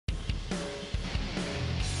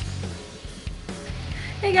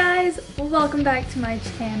Hey guys, welcome back to my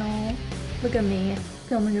channel. Look at me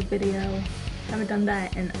filming a video. Haven't done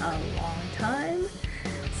that in a long time.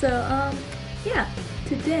 So yeah,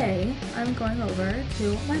 today I'm going over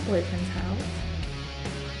to my boyfriend's house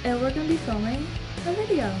and we're gonna be filming a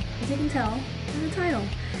video, as you can tell in the title.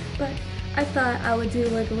 But I thought I would do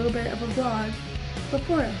like a little bit of a vlog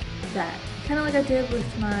before that. Kind of like I did with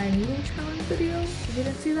my noodle challenge video. If you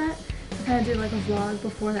didn't see that, I kind of did like a vlog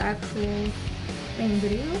before the actual main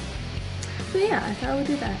video. So yeah, I thought I would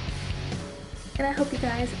do that. And I hope you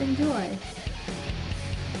guys enjoy.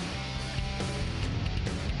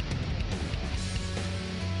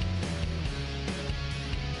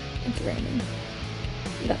 It's raining.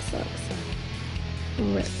 That sucks.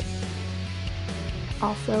 RIP.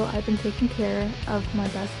 Also, I've been taking care of my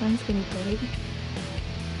best friend's guinea pig,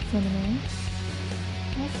 Cinnamon.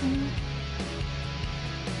 Hi, Cinnamon.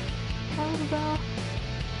 Hi, little girl.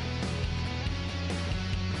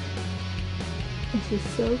 And she's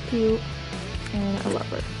so cute, and I love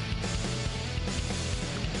her.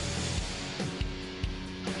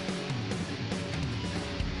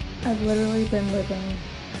 I've literally been living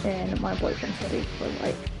in my boyfriend's city for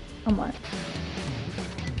like a month.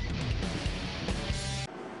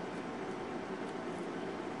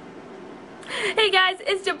 Hey guys,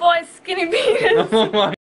 it's your boy Skinny Penis. Oh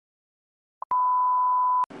my.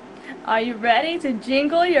 Are you ready to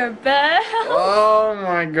jingle your bell? Oh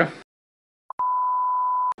my god.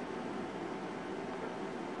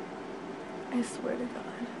 I swear to God.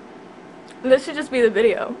 This should just be the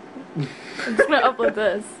video. I'm just gonna upload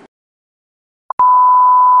this.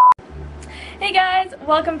 Hey guys,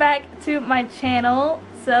 welcome back to my channel.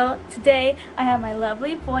 So today I have my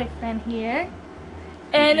lovely boyfriend here.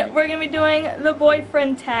 And we're gonna be doing the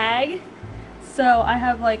boyfriend tag. So I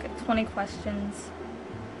have like 20 questions.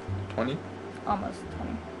 20? Almost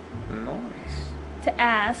 20. Nice. To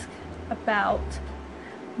ask about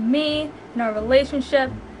me and our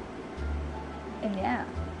relationship. And yeah,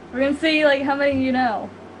 we're gonna see like how many you know.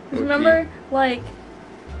 'Cause Okay. remember, like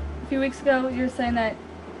a few weeks ago, you were saying that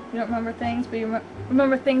you don't remember things, but you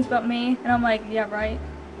remember things about me, and I'm like, yeah, right.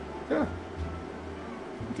 Yeah.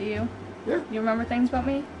 Do you? Yeah. You remember things about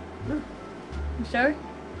me? Yeah. You sure?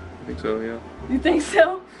 I think so, yeah. You think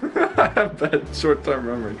so? I have bad short-term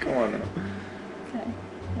memory. Come on now. Okay.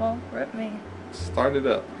 Well, rip me. Start it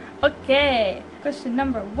up. Okay. Question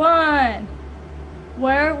number 1.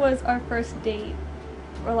 Where was our first date?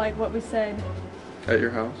 Or like what we said. At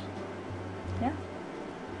your house? Yeah.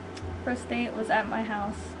 First date was at my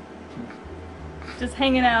house. Just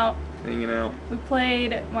hanging out. Hanging out. We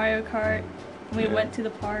played Mario Kart. And we Yeah. went to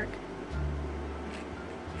the park.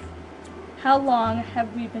 How long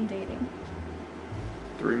have we been dating?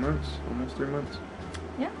 3 months. Almost 3 months.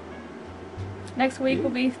 Yeah. Next week Yeah.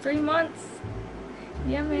 will be 3 months.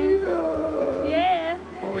 Yeah, man. Yeah. Yeah.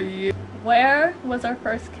 Oh yeah. Where was our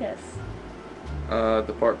first kiss?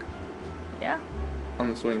 The park. Yeah. On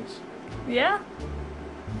the swings. Yeah.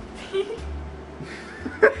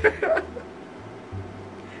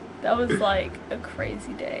 That was like a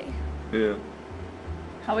crazy day. Yeah.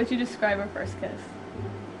 How would you describe our first kiss?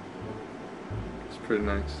 It's pretty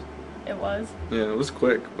nice. It was. Yeah, it was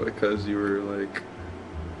quick because you were like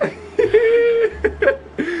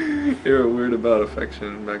you were weird about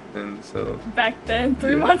affection back then, so Back then,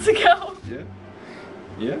 3 Yeah. months ago. yeah.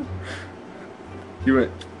 Yeah. You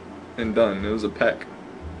went and done. It was a peck.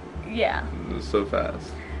 Yeah. It was so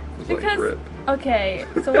fast. It was like Because, rip. okay,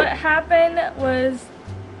 so what happened was,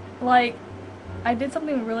 like, I did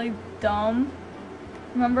something really dumb.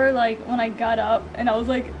 Remember, like, when I got up and I was,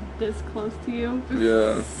 like, this close to you? For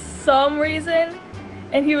Yeah. some reason.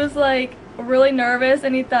 And he was, like, really nervous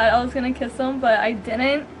and he thought I was gonna kiss him, but I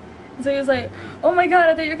didn't. And so he was like, oh my god,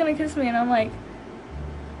 I thought you were gonna kiss me. And I'm like,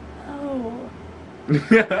 oh.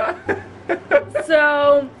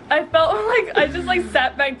 So I felt like I just like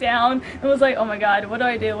sat back down and was like, oh my god, what do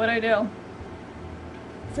I do? What do I do?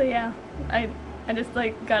 So yeah, I just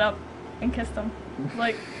like got up and kissed him.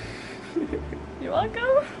 Like, you're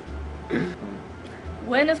welcome.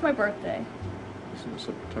 When is my birthday?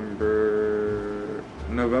 September,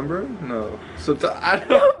 November? No, September. I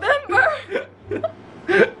don't. November.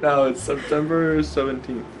 No, it's September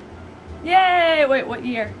 17th. Yay! Wait, what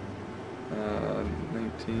year?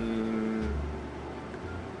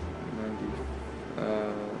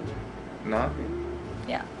 1999.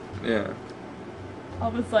 Yeah. Yeah. I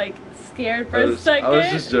was like scared for I a was second.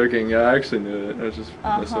 just joking. Yeah, I actually knew it. I was just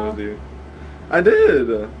messing Uh-huh. with you. I did.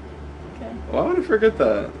 Okay. Why would I forget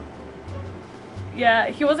that? Yeah,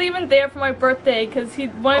 he wasn't even there for my birthday because he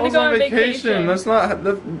wanted I to was go on on vacation. That's not.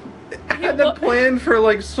 That, had that planned for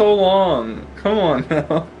like so long. Come on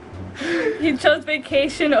now. You chose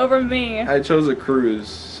vacation over me. I chose a cruise,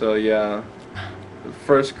 so yeah. The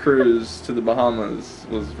first cruise to the Bahamas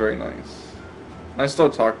was very nice. I still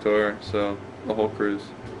talk to her, so the whole cruise.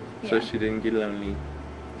 So Yeah. she didn't get lonely.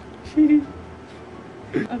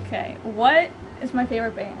 Okay, what is my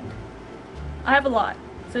favorite band? I have a lot,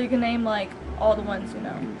 so you can name like all the ones you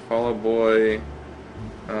know. Fall Out Boy,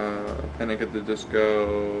 Panic at the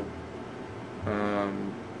Disco,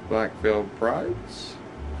 Black Veil Brides.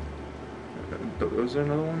 Was there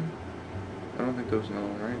another one? I don't think there was another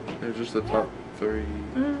one, right? There's just the top three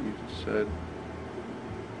you just said.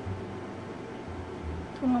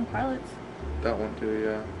 21 Pilots. That one too,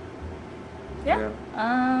 yeah.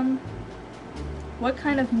 Yeah. What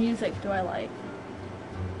kind of music do I like?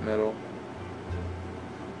 Metal.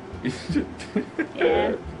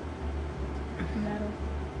 Yeah. Metal.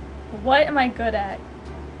 What am I good at?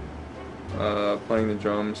 Playing the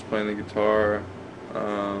drums, playing the guitar,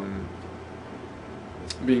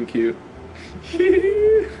 being cute.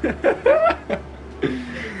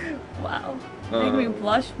 Wow. Make me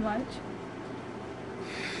blush much.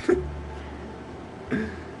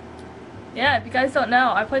 Yeah, if you guys don't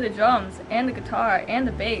know, I play the drums and the guitar and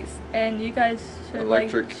the bass, and you guys should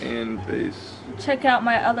Electric and bass. check out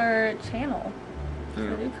my other channel.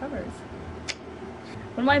 Yeah. I do covers.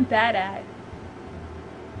 What am I bad at?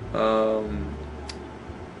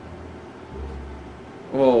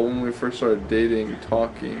 Well, when we first started dating,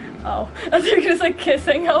 talking. Oh, I thought you were just like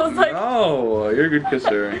kissing. I was like, No, you're a good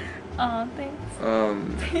kisser. oh,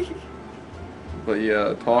 thanks. But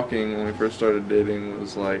yeah, talking when we first started dating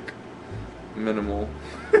was like minimal.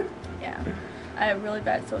 Yeah, I have really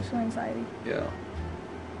bad social anxiety. Yeah.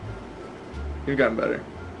 You've gotten better.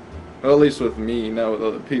 Well, at least with me, not with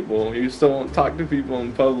other people. You still won't talk to people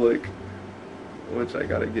in public, which I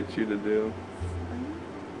gotta get you to do.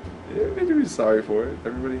 Yeah, you need to be sorry for it.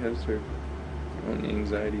 Everybody has their own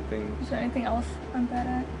anxiety things. Is there anything else I'm bad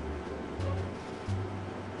at?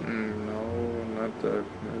 No, not that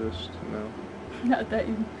I've noticed, no. Not that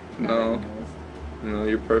you. No. No,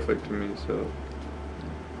 you're perfect to me, so.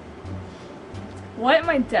 What am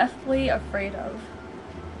I deathly afraid of?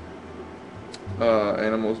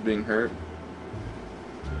 Animals being hurt.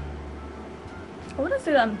 I wouldn't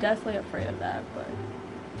say that I'm deathly afraid of that, but.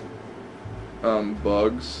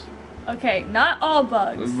 Bugs. Okay, not all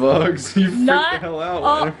bugs. Bugs, you freak the Not hell out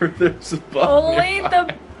all- whenever there's a bug. Only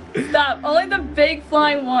nearby. only the big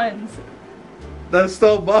flying ones. That's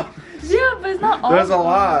still bugs. Yeah, but it's not all There's a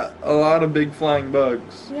bugs. lot of big flying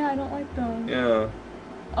bugs. Yeah, I don't like them. Yeah.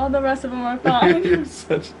 All the rest of them are fine. You're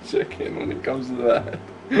such a chicken when it comes to that.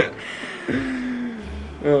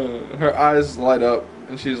 Her eyes light up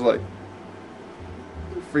and she's like,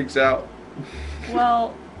 freaks out.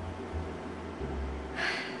 Well,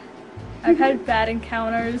 I've had bad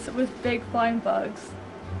encounters with big flying bugs.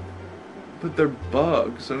 But they're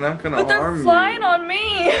bugs. They're not gonna But they're harm flying you. on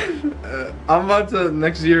me! I'm about to,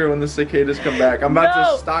 next year when the cicadas come back, I'm about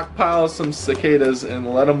No. to stockpile some cicadas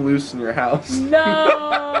and let them loose in your house.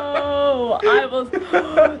 No!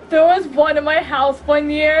 There was one in my house one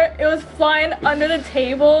year. It was flying under the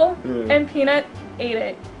table, Yeah. and Peanut ate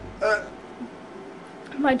it.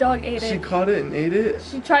 My dog ate She it. caught it and ate it?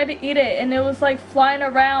 She tried to eat it, and it was like flying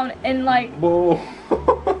around, and like, Whoa.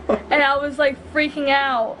 and I was like freaking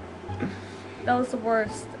out. That was the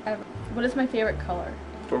worst ever. What is my favorite color?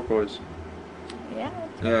 Turquoise. Yeah.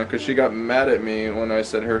 Yeah, because she got mad at me when I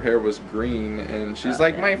said her hair was green, and she's Oh,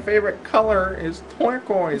 like, yeah. my favorite color is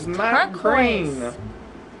turquoise, not Turquoise. green.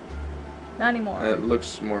 Not anymore. It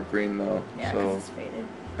looks more green though, Yeah, 'cause so it's faded.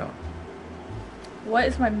 yeah. What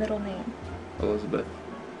is my middle name? Elizabeth.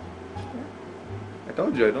 I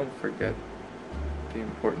told you I don't forget the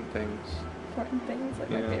important things. Important things like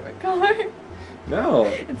Yeah. my favorite color. No,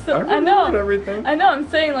 It's so, I I know. remembered everything. I know. I'm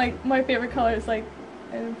saying like my favorite color is like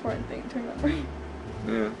an important thing to remember.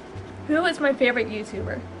 Yeah. Who is my favorite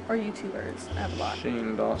YouTuber or YouTubers? I have a lot.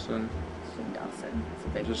 Shane Dawson. Shane Dawson. It's a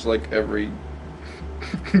big. Just like every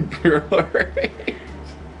girl her age.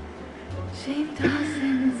 Shane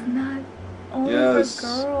Dawson is not only Yes, for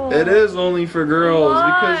girls. it is only for girls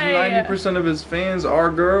because Why? 90% of his fans are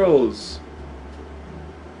girls.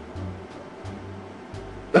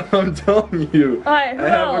 I'm telling you. Alright, who I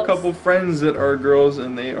have else? a couple friends that are girls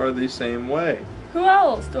and they are the same way. Who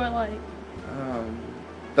else do I like?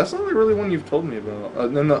 That's not really one you've told me about.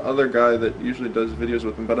 And then the other guy that usually does videos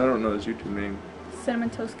with him, but I don't know his YouTube name. Cinnamon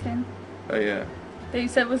Toast Ken. Oh yeah. That you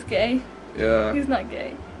said was gay. Yeah. He's not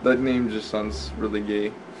gay. That name just sounds really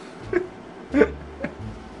gay. Yeah,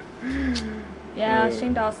 Yeah.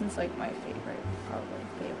 Shane Dawson's like my favorite. Probably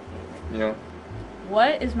favorite. You know?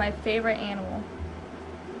 What is my favorite animal?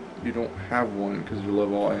 You don't have one because you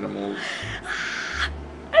love all animals.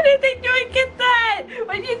 I didn't think you would get that,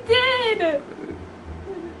 but you did.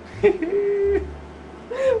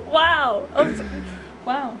 Wow.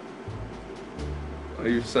 Wow.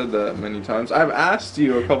 You've said that many times. I've asked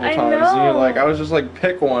you a couple I times, and you're know. like, I was just like,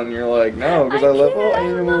 pick one. And you're like, no, because I love all can't, I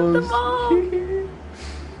love animals. them all.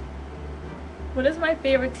 What is my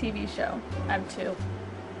favorite TV show? I have two.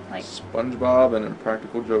 Like SpongeBob and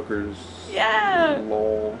Impractical Jokers. Yeah.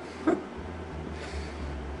 Lol.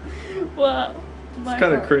 Well, It's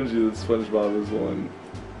kind of cringy that SpongeBob is one.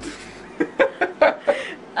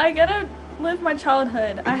 I gotta live my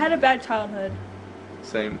childhood. I had a bad childhood.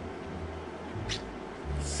 Same.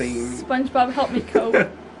 SpongeBob helped me cope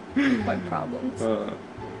with my problems. Uh,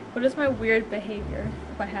 What is my weird behavior,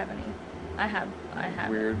 if I have any? I have.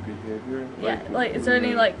 Weird behavior? Yeah, like, is there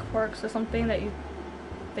any, like, quirks or something that you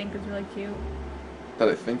think is really cute? That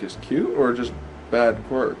I think is cute, or just bad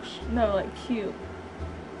quirks? No, like, cute.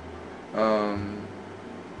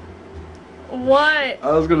 What?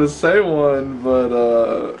 I was gonna say one, but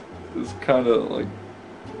it's kind of like,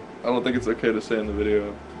 I don't think it's okay to say in the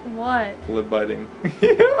video. What? Lip biting.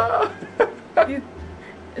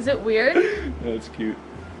 Is it weird? No, it's cute.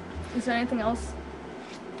 Is there anything else?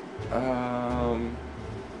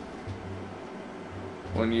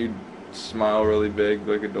 When you smile really big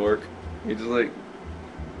like a dork, you just like.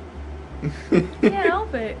 Can't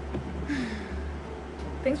help it.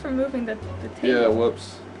 Thanks for moving the table. Yeah,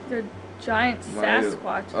 whoops. They're giant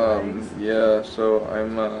Sasquatch legs. Yeah, so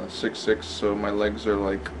I'm 6'6", so my legs are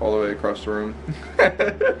like all the way across the room.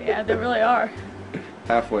 Yeah, they really are.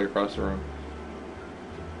 Halfway across the room.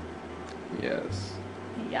 Yes.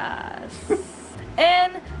 Yes.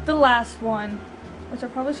 And the last one, which I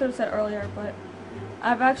probably should have said earlier, but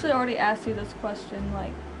I've actually already asked you this question,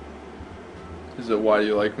 like... Is it why do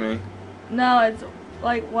you like me? No, it's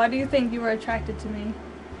like, why do you think you were attracted to me?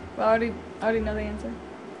 Well, I already know the answer.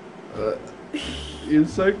 You're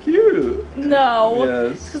so cute. No.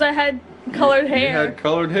 Yes. Because I had colored hair. You had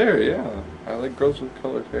colored hair, yeah. I like girls with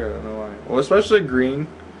colored hair, I don't know why. Well, especially green,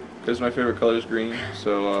 because my favorite color is green.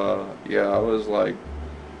 So, yeah, I was like...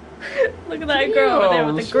 Look at that girl over there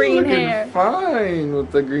with the green hair. Fine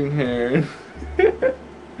with the green hair.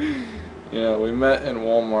 Yeah, we met in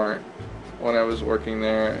Walmart when I was working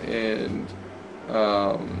there, and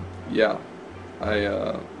yeah,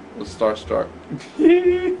 I was starstruck.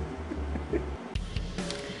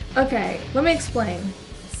 Okay, let me explain.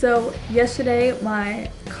 So yesterday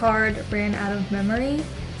my card ran out of memory,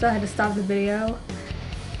 so I had to stop the video,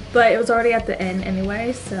 but it was already at the end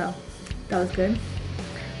anyway, so that was good.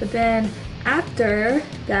 But then after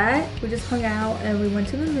that, we just hung out and we went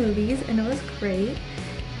to the movies, and it was great,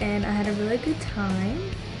 and I had a really good time.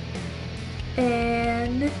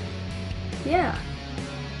 And yeah,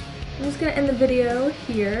 I'm just gonna end the video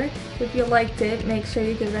here. If you liked it, make sure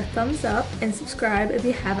you give it a thumbs up and subscribe if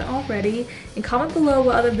you haven't already, and comment below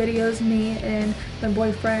what other videos me and my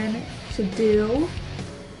boyfriend should do.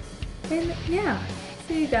 And yeah,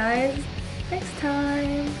 see you guys next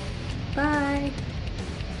time. Bye.